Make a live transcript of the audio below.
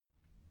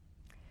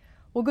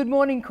Well, good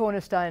morning,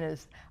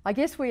 Cornerstoners. I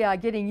guess we are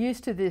getting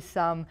used to this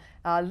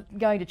going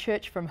to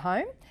church from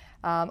home.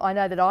 I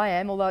know that I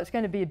am, although it's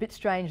going to be a bit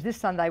strange this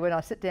Sunday when I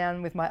sit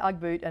down with my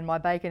Ugg boot and my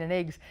bacon and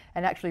eggs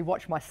and actually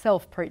watch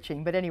myself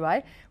preaching. But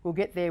anyway, we'll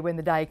get there when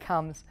the day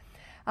comes.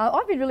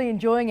 I've been really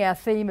enjoying our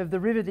theme of the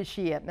river this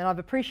year, and I've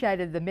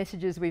appreciated the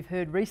messages we've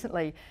heard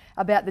recently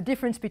about the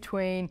difference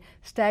between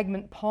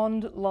stagnant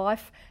pond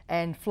life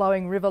and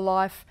flowing river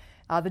life.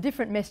 The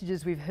different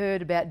messages we've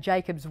heard about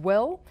Jacob's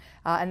well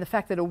and the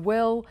fact that a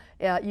well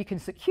you can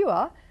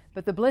secure,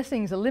 but the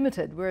blessings are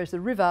limited, whereas the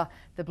river,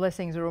 the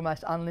blessings are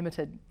almost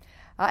unlimited.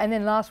 And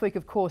then last week,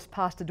 of course,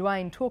 Pastor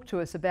Dwayne talked to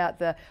us about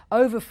the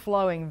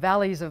overflowing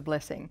valleys of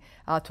blessing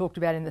talked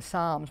about in the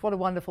Psalms. What a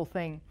wonderful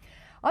thing.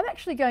 I'm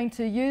actually going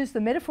to use the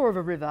metaphor of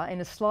a river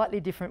in a slightly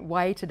different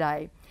way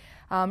today.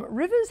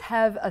 Rivers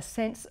have a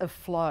sense of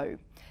flow.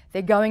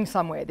 They're going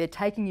somewhere, they're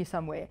taking you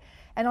somewhere.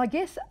 And I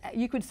guess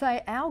you could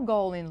say our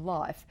goal in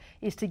life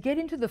is to get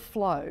into the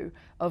flow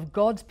of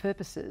God's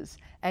purposes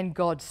and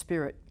God's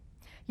Spirit.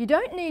 You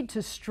don't need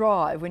to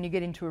strive when you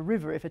get into a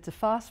river. If it's a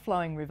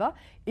fast-flowing river,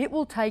 it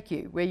will take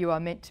you where you are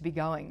meant to be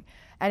going.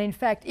 And in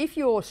fact, if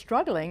you're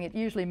struggling, it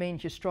usually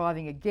means you're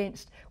striving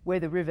against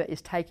where the river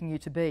is taking you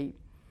to be.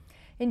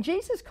 In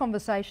Jesus'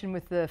 conversation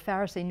with the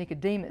Pharisee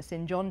Nicodemus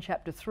in John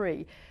chapter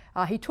 3,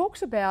 he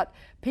talks about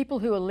people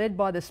who are led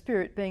by the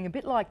Spirit being a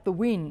bit like the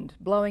wind,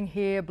 blowing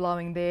here,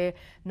 blowing there.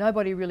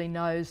 Nobody really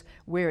knows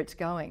where it's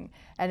going.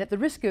 And at the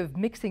risk of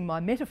mixing my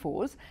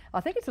metaphors,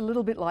 I think it's a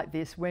little bit like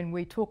this when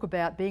we talk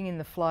about being in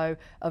the flow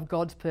of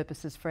God's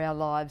purposes for our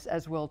lives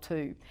as well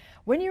too.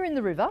 When you're in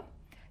the river,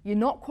 you're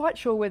not quite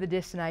sure where the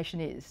destination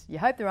is. You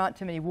hope there aren't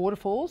too many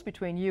waterfalls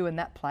between you and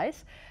that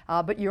place,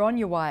 but you're on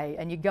your way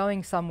and you're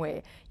going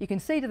somewhere. You can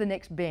see to the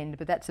next bend,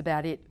 but that's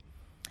about it.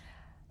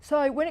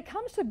 So when it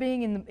comes to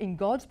being in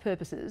God's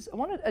purposes, I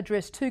want to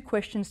address two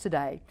questions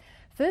today.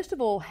 First of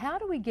all, how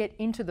do we get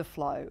into the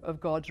flow of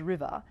God's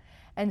river?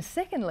 And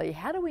secondly,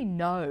 how do we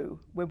know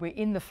when we're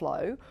in the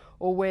flow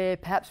or where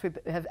perhaps we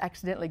have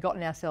accidentally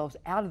gotten ourselves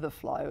out of the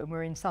flow and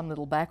we're in some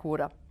little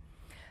backwater?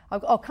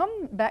 I'll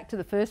come back to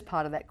the first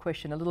part of that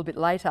question a little bit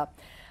later.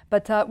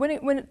 But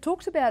when it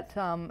talks about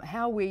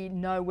how we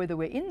know whether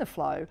we're in the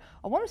flow,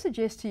 I want to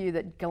suggest to you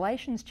that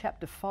Galatians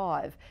chapter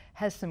 5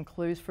 has some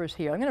clues for us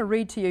here. I'm going to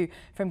read to you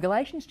from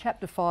Galatians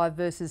chapter 5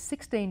 verses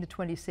 16 to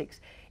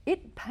 26.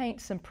 It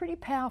paints some pretty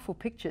powerful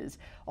pictures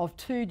of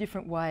two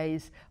different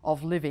ways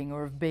of living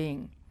or of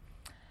being.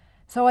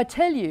 So I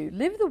tell you,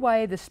 live the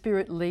way the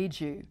Spirit leads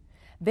you.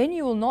 Then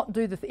you will not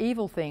do the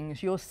evil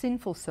things your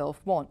sinful self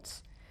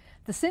wants.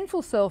 The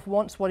sinful self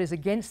wants what is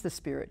against the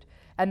Spirit,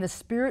 and the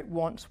Spirit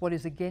wants what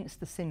is against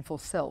the sinful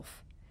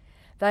self.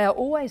 They are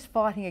always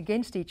fighting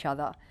against each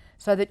other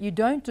so that you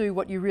don't do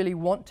what you really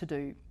want to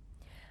do.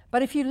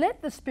 But if you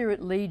let the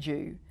Spirit lead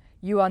you,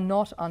 you are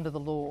not under the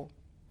law.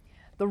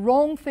 The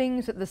wrong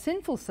things that the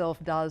sinful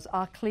self does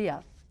are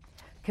clear: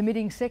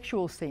 committing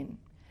sexual sin,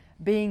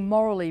 being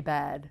morally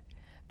bad,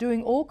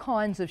 doing all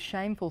kinds of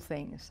shameful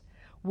things,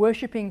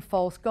 worshipping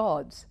false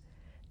gods,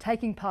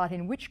 taking part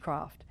in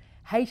witchcraft,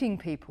 hating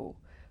people,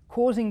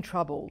 causing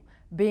trouble,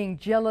 being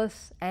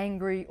jealous,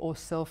 angry, or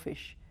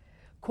selfish,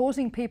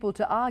 causing people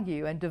to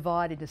argue and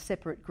divide into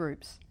separate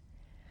groups,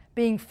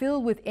 being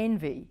filled with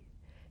envy,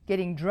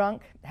 getting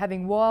drunk,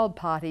 having wild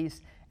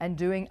parties, and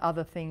doing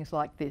other things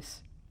like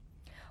this.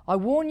 I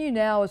warn you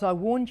now, as I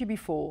warned you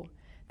before,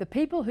 the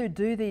people who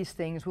do these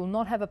things will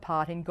not have a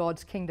part in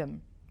God's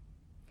kingdom.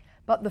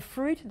 But the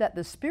fruit that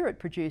the Spirit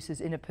produces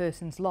in a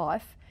person's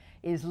life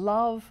is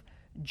love,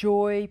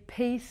 joy,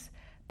 peace,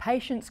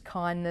 patience,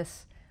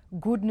 kindness,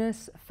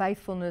 goodness,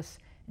 faithfulness,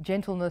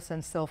 gentleness,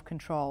 and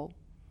self-control.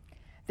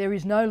 There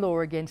is no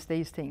law against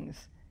these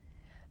things.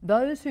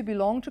 Those who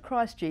belong to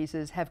Christ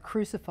Jesus have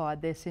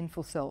crucified their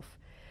sinful self.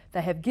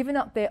 They have given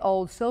up their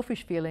old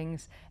selfish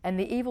feelings and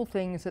the evil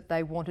things that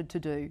they wanted to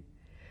do.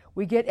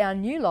 We get our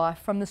new life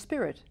from the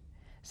Spirit,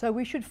 so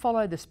we should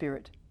follow the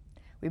Spirit.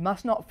 We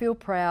must not feel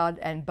proud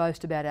and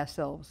boast about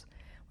ourselves.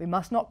 We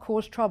must not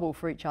cause trouble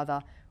for each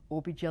other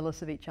or be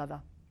jealous of each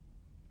other.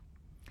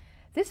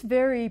 This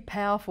very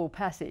powerful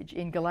passage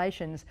in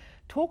Galatians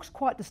talks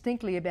quite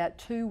distinctly about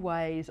two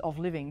ways of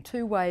living,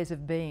 two ways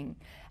of being.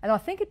 And I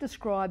think it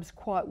describes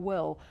quite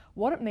well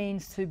what it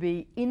means to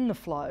be in the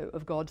flow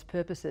of God's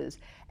purposes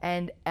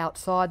and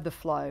outside the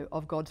flow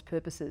of God's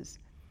purposes.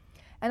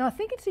 And I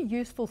think it's a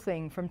useful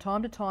thing from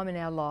time to time in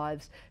our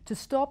lives to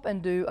stop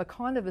and do a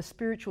kind of a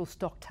spiritual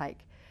stock take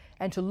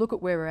and to look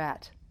at where we're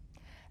at.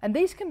 And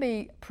these can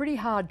be pretty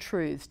hard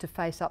truths to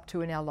face up to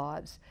in our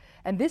lives.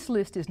 And this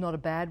list is not a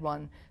bad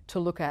one to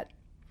look at.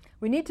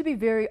 We need to be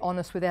very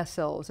honest with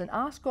ourselves and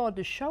ask God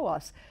to show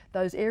us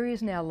those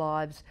areas in our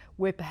lives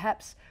where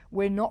perhaps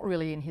we're not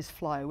really in His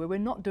flow, where we're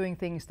not doing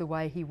things the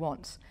way He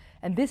wants.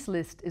 And this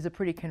list is a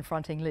pretty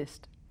confronting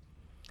list.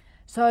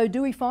 So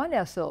do we find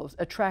ourselves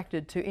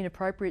attracted to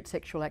inappropriate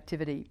sexual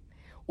activity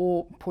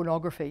or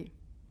pornography?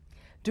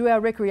 Do our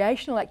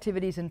recreational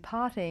activities and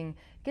partying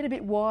get a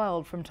bit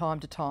wild from time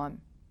to time?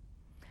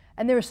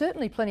 And there are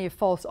certainly plenty of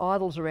false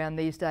idols around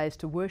these days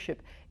to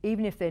worship,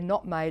 even if they're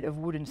not made of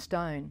wood and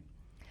stone.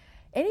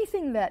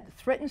 Anything that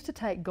threatens to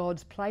take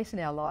God's place in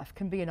our life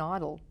can be an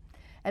idol.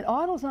 And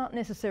idols aren't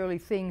necessarily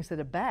things that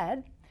are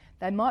bad,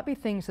 they might be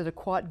things that are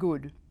quite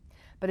good.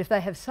 But if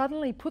they have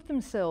suddenly put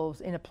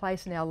themselves in a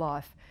place in our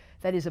life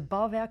that is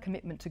above our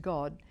commitment to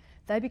God,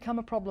 they become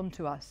a problem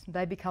to us.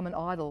 They become an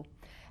idol.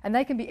 And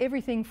they can be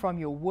everything from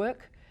your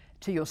work,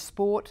 to your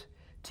sport,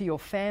 to your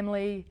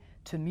family,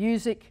 to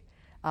music,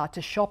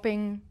 to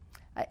shopping.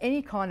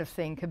 Any kind of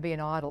thing can be an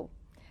idol.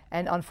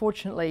 And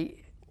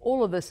unfortunately,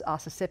 all of us are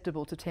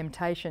susceptible to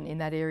temptation in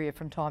that area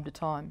from time to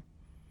time.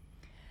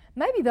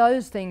 Maybe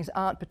those things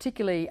aren't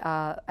particularly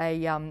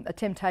a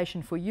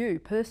temptation for you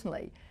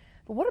personally,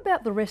 but what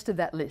about the rest of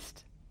that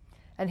list?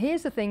 And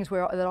here's the things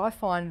that I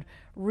find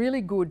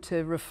really good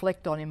to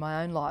reflect on in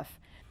my own life.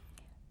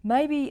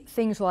 Maybe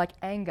things like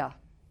anger,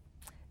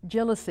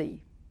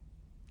 jealousy,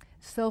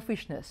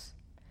 selfishness,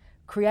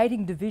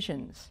 creating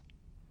divisions,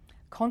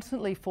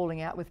 constantly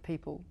falling out with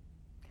people.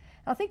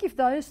 I think if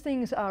those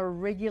things are a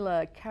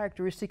regular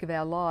characteristic of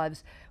our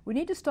lives, we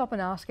need to stop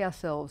and ask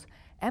ourselves,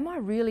 am I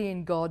really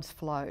in God's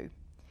flow?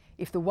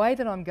 If the way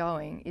that I'm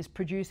going is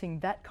producing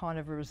that kind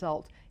of a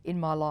result in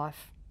my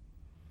life.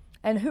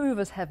 And who of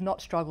us have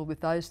not struggled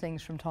with those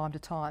things from time to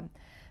time?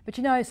 But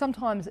you know,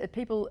 sometimes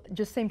people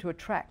just seem to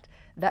attract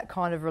that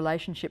kind of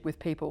relationship with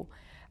people.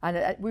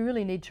 And we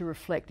really need to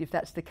reflect if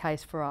that's the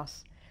case for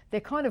us.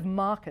 They're kind of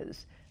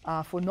markers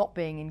for not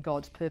being in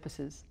God's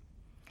purposes.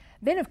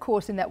 Then, of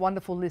course, in that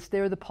wonderful list,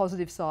 there are the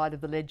positive side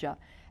of the ledger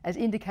as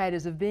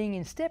indicators of being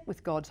in step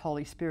with God's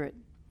Holy Spirit.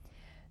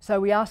 So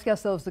we ask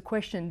ourselves the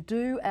question,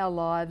 do our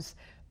lives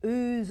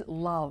ooze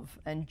love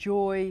and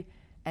joy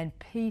and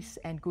peace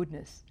and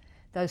goodness?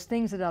 Those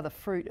things that are the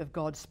fruit of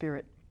God's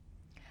Spirit.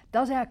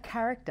 Does our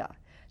character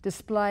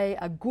display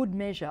a good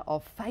measure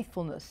of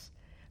faithfulness,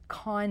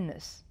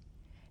 kindness,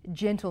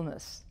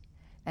 gentleness,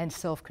 and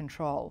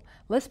self-control?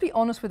 Let's be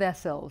honest with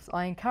ourselves.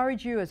 I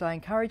encourage you, as I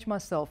encourage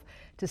myself,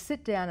 to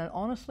sit down and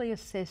honestly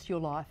assess your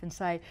life and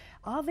say,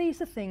 are these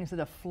the things that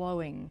are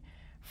flowing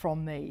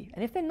from me?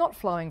 And if they're not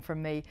flowing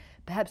from me,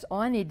 perhaps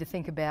I need to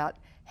think about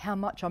how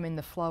much I'm in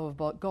the flow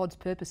of God's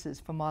purposes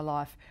for my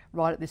life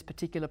right at this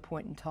particular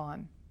point in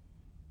time.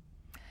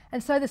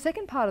 And so the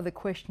second part of the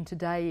question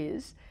today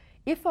is,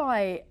 if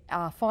I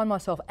find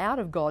myself out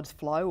of God's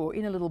flow or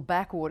in a little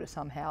backwater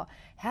somehow,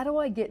 how do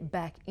I get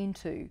back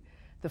into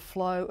the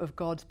flow of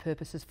God's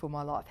purposes for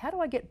my life? How do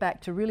I get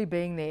back to really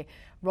being there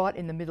right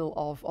in the middle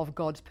of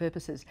God's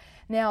purposes?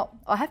 Now,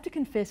 I have to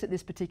confess at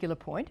this particular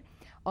point,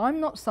 I'm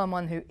not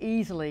someone who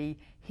easily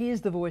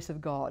hears the voice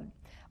of God.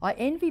 I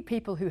envy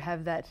people who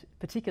have that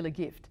particular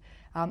gift.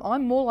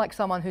 I'm more like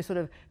someone who sort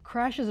of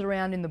crashes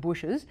around in the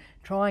bushes,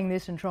 trying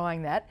this and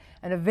trying that,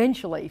 and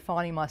eventually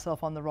finding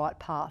myself on the right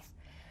path.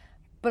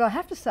 But I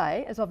have to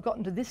say, as I've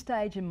gotten to this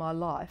stage in my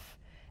life,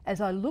 as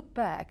I look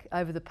back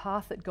over the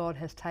path that God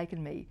has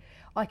taken me,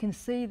 I can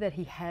see that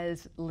He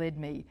has led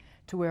me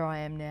to where I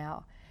am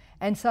now.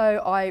 And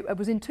so I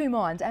was in two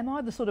minds. Am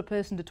I the sort of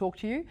person to talk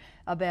to you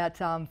about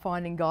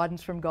finding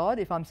guidance from God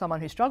if I'm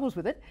someone who struggles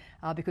with it,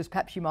 because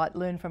perhaps you might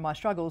learn from my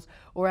struggles,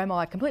 or am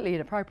I completely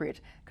inappropriate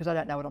because I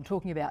don't know what I'm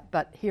talking about,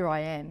 but here I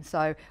am.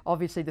 So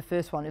obviously the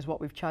first one is what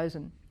we've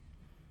chosen.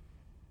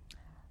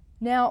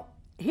 Now,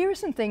 here are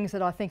some things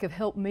that I think have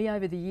helped me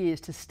over the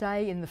years to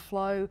stay in the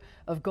flow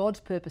of God's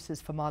purposes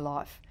for my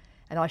life,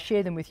 and I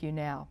share them with you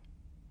now.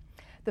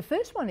 The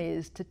first one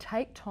is to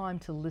take time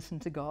to listen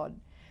to God.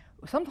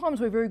 Sometimes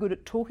we're very good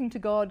at talking to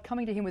God,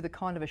 coming to Him with a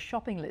kind of a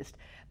shopping list,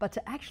 but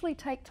to actually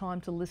take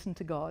time to listen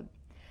to God.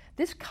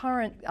 This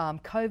current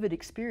COVID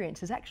experience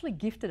has actually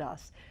gifted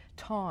us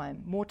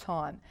time, more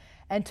time.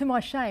 And to my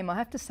shame, I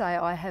have to say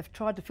I have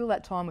tried to fill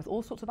that time with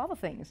all sorts of other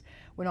things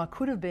when I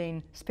could have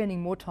been spending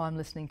more time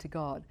listening to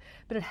God.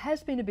 But it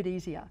has been a bit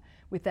easier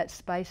with that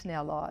space in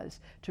our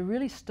lives to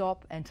really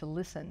stop and to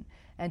listen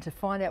and to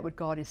find out what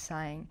God is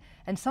saying.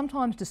 And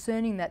sometimes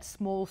discerning that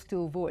small,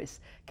 still voice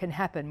can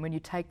happen when you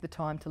take the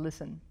time to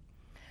listen.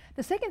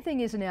 The second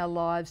thing is in our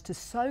lives to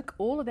soak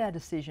all of our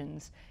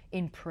decisions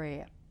in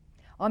prayer.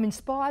 I'm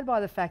inspired by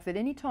the fact that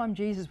any time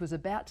Jesus was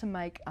about to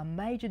make a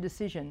major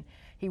decision,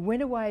 He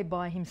went away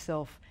by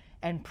Himself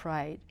and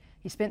prayed.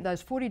 He spent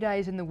those 40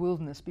 days in the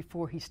wilderness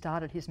before He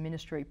started His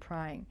ministry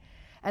praying.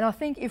 And I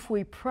think if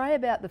we pray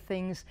about the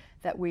things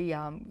that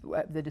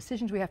the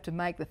decisions we have to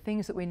make, the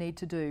things that we need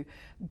to do,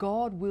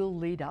 God will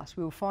lead us.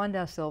 We will find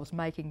ourselves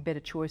making better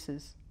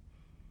choices.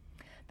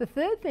 The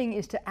third thing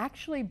is to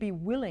actually be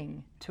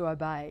willing to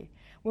obey.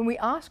 When we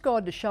ask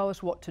God to show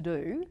us what to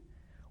do,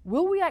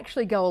 will we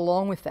actually go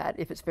along with that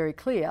if it's very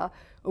clear,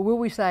 or will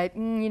we say,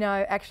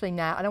 actually,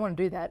 no, I don't want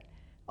to do that.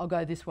 I'll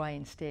go this way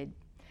instead.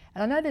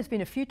 And I know there's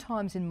been a few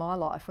times in my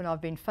life when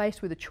I've been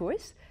faced with a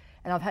choice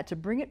and I've had to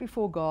bring it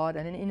before God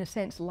and in a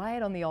sense lay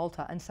it on the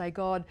altar and say,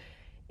 God,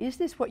 is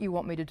this what you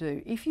want me to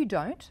do? If you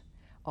don't,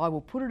 I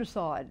will put it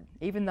aside,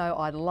 even though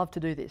I'd love to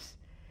do this.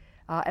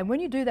 And when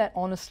you do that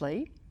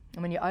honestly,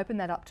 and when you open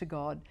that up to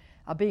God,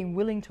 being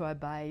willing to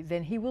obey,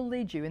 then He will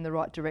lead you in the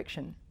right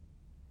direction.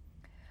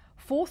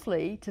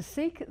 Fourthly, to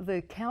seek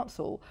the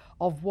counsel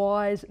of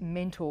wise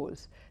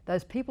mentors,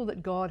 those people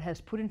that God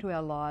has put into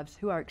our lives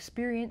who are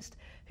experienced,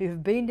 who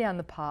have been down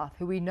the path,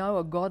 who we know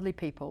are godly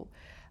people,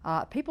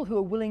 people who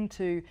are willing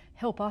to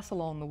help us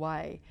along the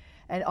way.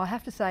 And I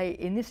have to say,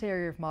 in this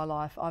area of my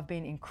life, I've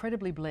been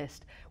incredibly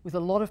blessed with a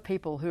lot of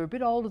people who are a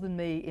bit older than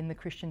me in the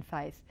Christian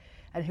faith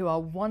and who are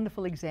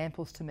wonderful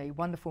examples to me,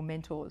 wonderful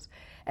mentors.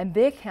 And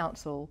their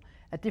counsel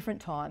at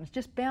different times,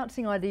 just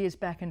bouncing ideas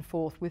back and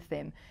forth with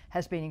them,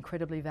 has been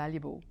incredibly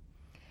valuable.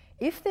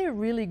 If they're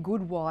really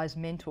good, wise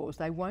mentors,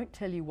 they won't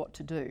tell you what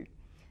to do.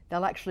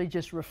 They'll actually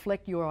just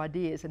reflect your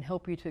ideas and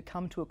help you to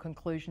come to a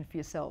conclusion for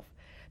yourself.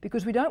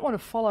 Because we don't want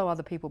to follow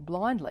other people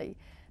blindly,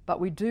 but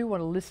we do want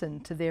to listen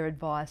to their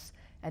advice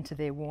and to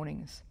their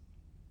warnings.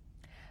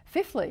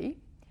 Fifthly,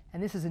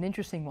 and this is an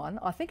interesting one,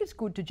 I think it's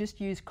good to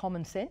just use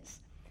common sense.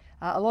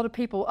 A lot of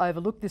people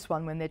overlook this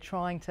one when they're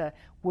trying to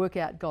work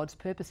out God's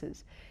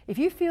purposes. If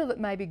you feel that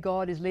maybe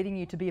God is leading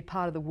you to be a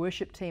part of the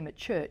worship team at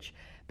church,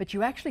 but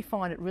you actually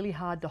find it really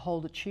hard to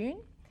hold a tune,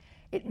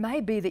 it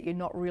may be that you're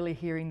not really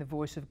hearing the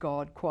voice of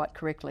God quite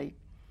correctly.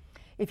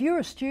 If you're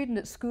a student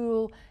at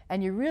school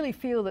and you really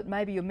feel that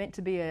maybe you're meant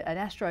to be an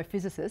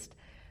astrophysicist,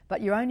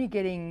 but you're only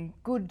getting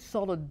good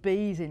solid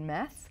B's in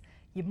maths,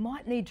 you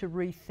might need to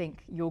rethink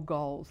your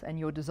goals and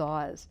your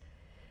desires.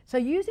 So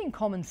using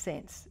common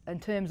sense in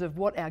terms of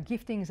what our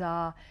giftings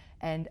are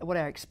and what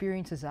our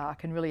experiences are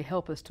can really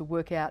help us to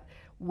work out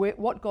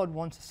what God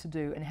wants us to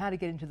do and how to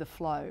get into the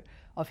flow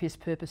of His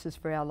purposes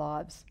for our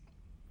lives.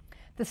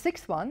 The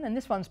sixth one, and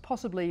this one's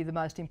possibly the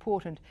most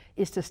important,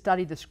 is to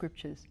study the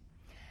Scriptures.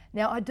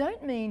 Now, I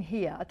don't mean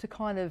here to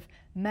kind of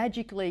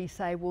magically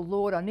say, well,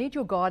 Lord, I need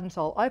your guidance.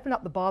 I'll open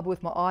up the Bible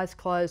with my eyes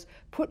closed,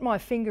 put my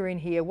finger in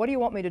here. What do you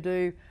want me to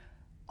do?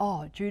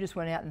 Oh, Judas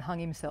went out and hung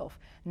himself.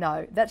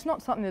 No, that's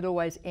not something that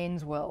always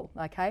ends well,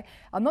 okay?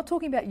 I'm not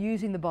talking about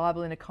using the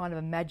Bible in a kind of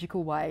a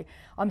magical way.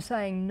 I'm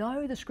saying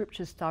know the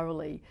Scriptures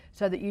thoroughly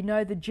so that you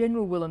know the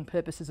general will and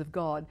purposes of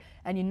God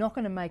and you're not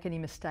going to make any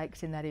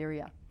mistakes in that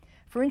area.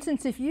 For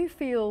instance, if you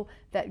feel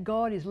that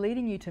God is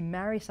leading you to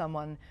marry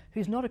someone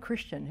who's not a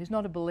Christian, who's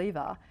not a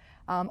believer,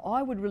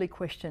 I would really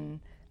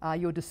question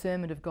your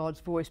discernment of God's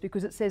voice,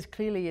 because it says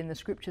clearly in the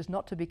Scriptures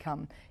not to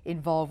become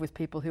involved with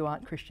people who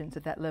aren't Christians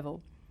at that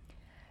level.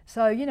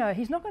 So, you know,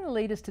 He's not going to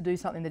lead us to do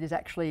something that is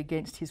actually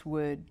against His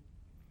word.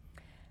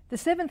 The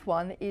seventh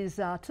one is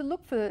to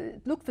look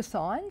for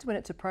signs when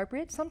it's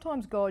appropriate.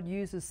 Sometimes God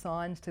uses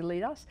signs to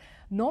lead us,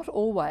 not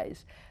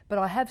always, but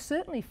I have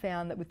certainly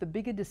found that with the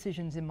bigger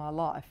decisions in my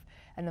life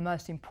and the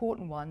most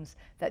important ones,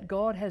 that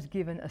God has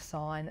given a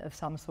sign of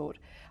some sort.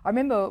 I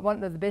remember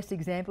one of the best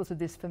examples of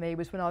this for me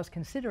was when I was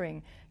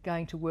considering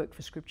going to work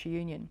for Scripture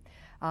Union.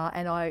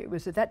 And I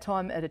was at that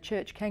time at a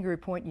church, Kangaroo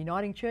Point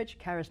Uniting Church,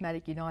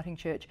 Charismatic Uniting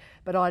Church,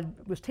 but I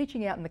was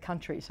teaching out in the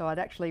country, so I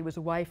actually was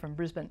away from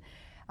Brisbane.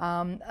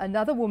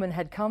 Another woman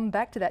had come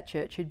back to that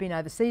church who'd been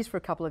overseas for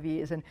a couple of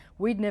years, and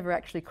we'd never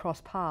actually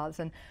crossed paths.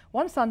 And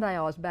one Sunday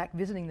I was back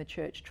visiting the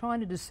church trying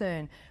to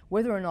discern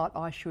whether or not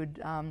I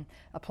should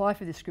apply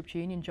for this Scripture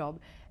Union job.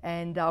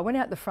 And I went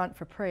out the front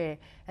for prayer,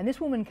 and this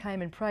woman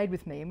came and prayed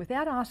with me, and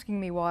without asking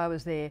me why I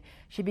was there,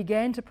 she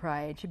began to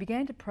pray, and she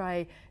began to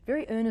pray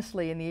very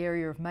earnestly in the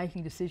area of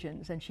making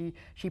decisions. And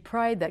she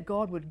prayed that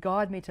God would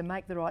guide me to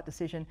make the right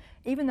decision,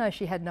 even though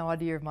she had no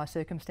idea of my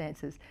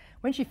circumstances.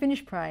 When she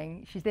finished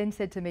praying, she then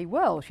said to me,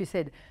 well, she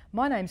said,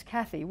 my name's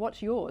Kathy,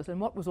 what's yours? And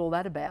what was all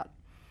that about?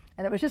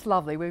 And it was just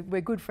lovely.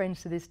 We're good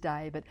friends to this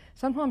day, but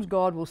sometimes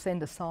God will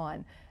send a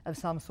sign of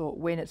some sort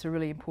when it's a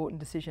really important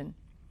decision.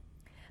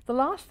 The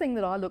last thing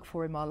that I look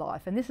for in my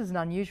life, and this is an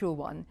unusual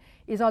one,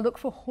 is I look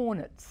for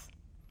hornets.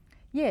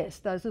 Yes,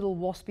 those little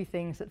waspy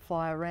things that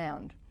fly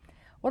around.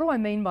 What do I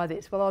mean by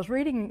this? Well, I was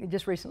reading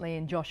just recently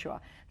in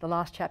Joshua, the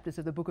last chapters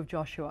of the book of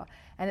Joshua,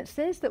 and it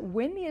says that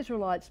when the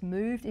Israelites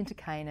moved into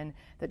Canaan,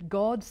 that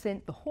God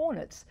sent the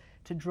hornets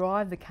to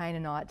drive the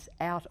Canaanites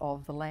out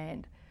of the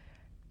land.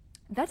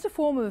 That's a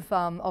form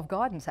of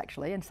guidance,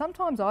 actually, and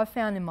sometimes I've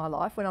found in my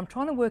life when I'm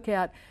trying to work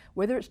out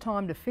whether it's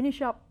time to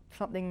finish up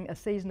a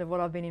season of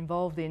what I've been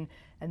involved in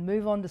and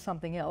move on to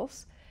something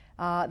else,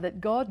 that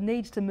God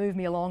needs to move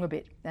me along a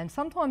bit. And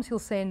sometimes He'll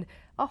send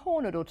a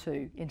hornet or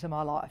two into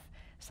my life,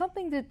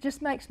 something that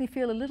just makes me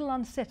feel a little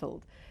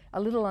unsettled, a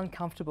little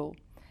uncomfortable.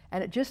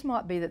 And it just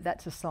might be that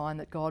that's a sign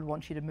that God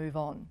wants you to move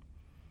on.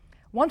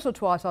 Once or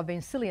twice I've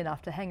been silly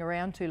enough to hang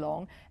around too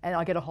long and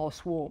I get a whole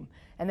swarm,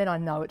 and then I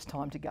know it's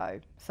time to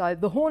go. So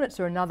the hornets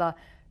are another,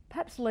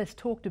 perhaps less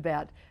talked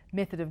about,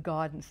 method of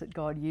guidance that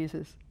God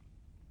uses.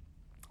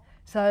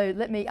 So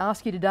let me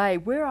ask you today,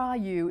 where are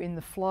you in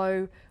the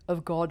flow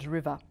of God's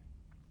river?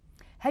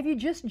 Have you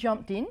just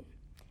jumped in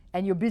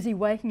and you're busy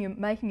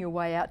making your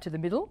way out to the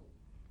middle?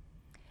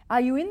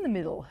 Are you in the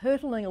middle,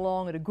 hurtling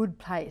along at a good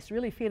pace,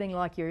 really feeling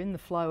like you're in the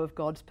flow of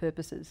God's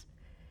purposes?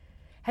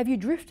 Have you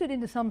drifted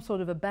into some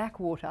sort of a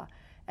backwater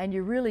and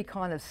you're really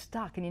kind of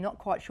stuck and you're not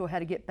quite sure how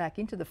to get back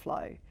into the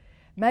flow?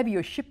 Maybe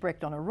you're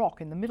shipwrecked on a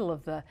rock in the middle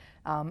of the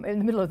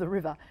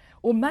river,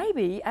 or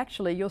maybe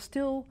actually you're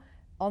still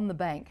on the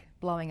bank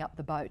blowing up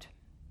the boat.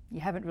 You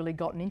haven't really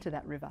gotten into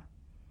that river.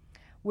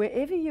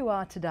 Wherever you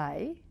are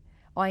today,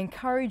 I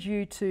encourage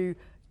you to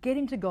get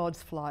into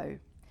God's flow,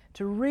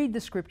 to read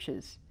the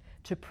scriptures,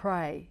 to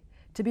pray,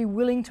 to be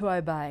willing to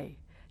obey,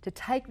 to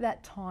take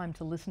that time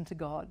to listen to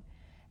God.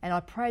 And I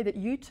pray that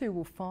you too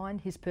will find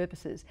His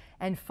purposes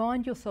and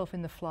find yourself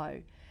in the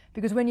flow.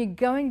 Because when you're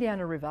going down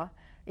a river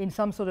in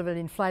some sort of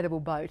an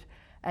inflatable boat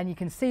and you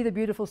can see the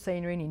beautiful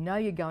scenery and you know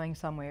you're going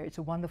somewhere, it's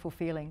a wonderful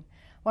feeling.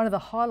 One of the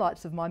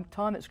highlights of my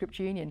time at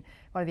Scripture Union,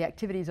 one of the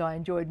activities I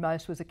enjoyed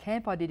most was a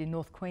camp I did in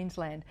North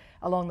Queensland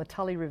along the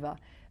Tully River,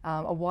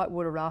 a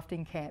whitewater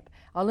rafting camp.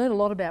 I learned a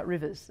lot about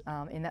rivers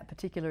in that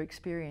particular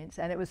experience,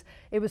 and it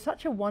was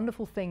such a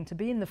wonderful thing to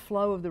be in the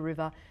flow of the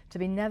river, to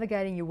be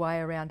navigating your way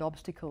around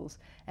obstacles,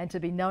 and to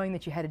be knowing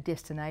that you had a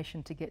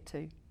destination to get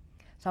to.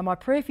 So my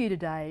prayer for you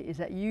today is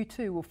that you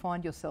too will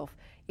find yourself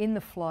in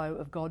the flow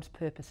of God's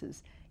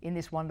purposes in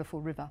this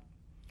wonderful river.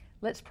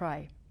 Let's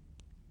pray.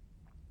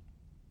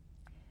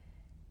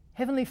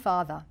 Heavenly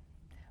Father,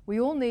 we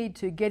all need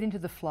to get into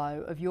the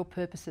flow of your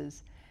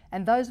purposes,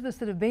 and those of us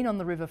that have been on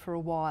the river for a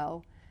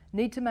while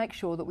need to make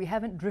sure that we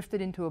haven't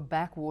drifted into a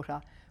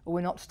backwater or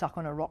we're not stuck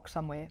on a rock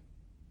somewhere.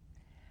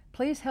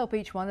 Please help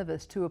each one of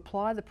us to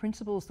apply the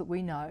principles that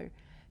we know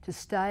to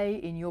stay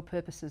in your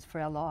purposes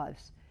for our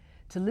lives,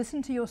 to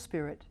listen to your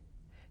Spirit,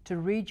 to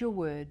read your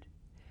word,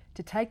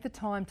 to take the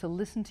time to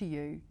listen to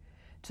you,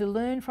 to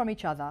learn from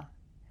each other,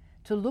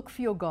 to look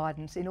for your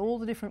guidance in all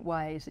the different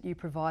ways that you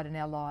provide in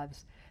our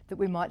lives, that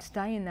we might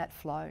stay in that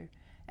flow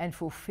and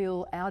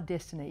fulfill our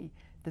destiny,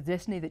 the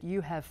destiny that you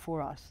have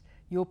for us,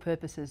 your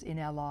purposes in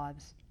our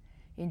lives.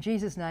 In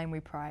Jesus' name we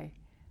pray.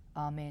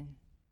 Amen.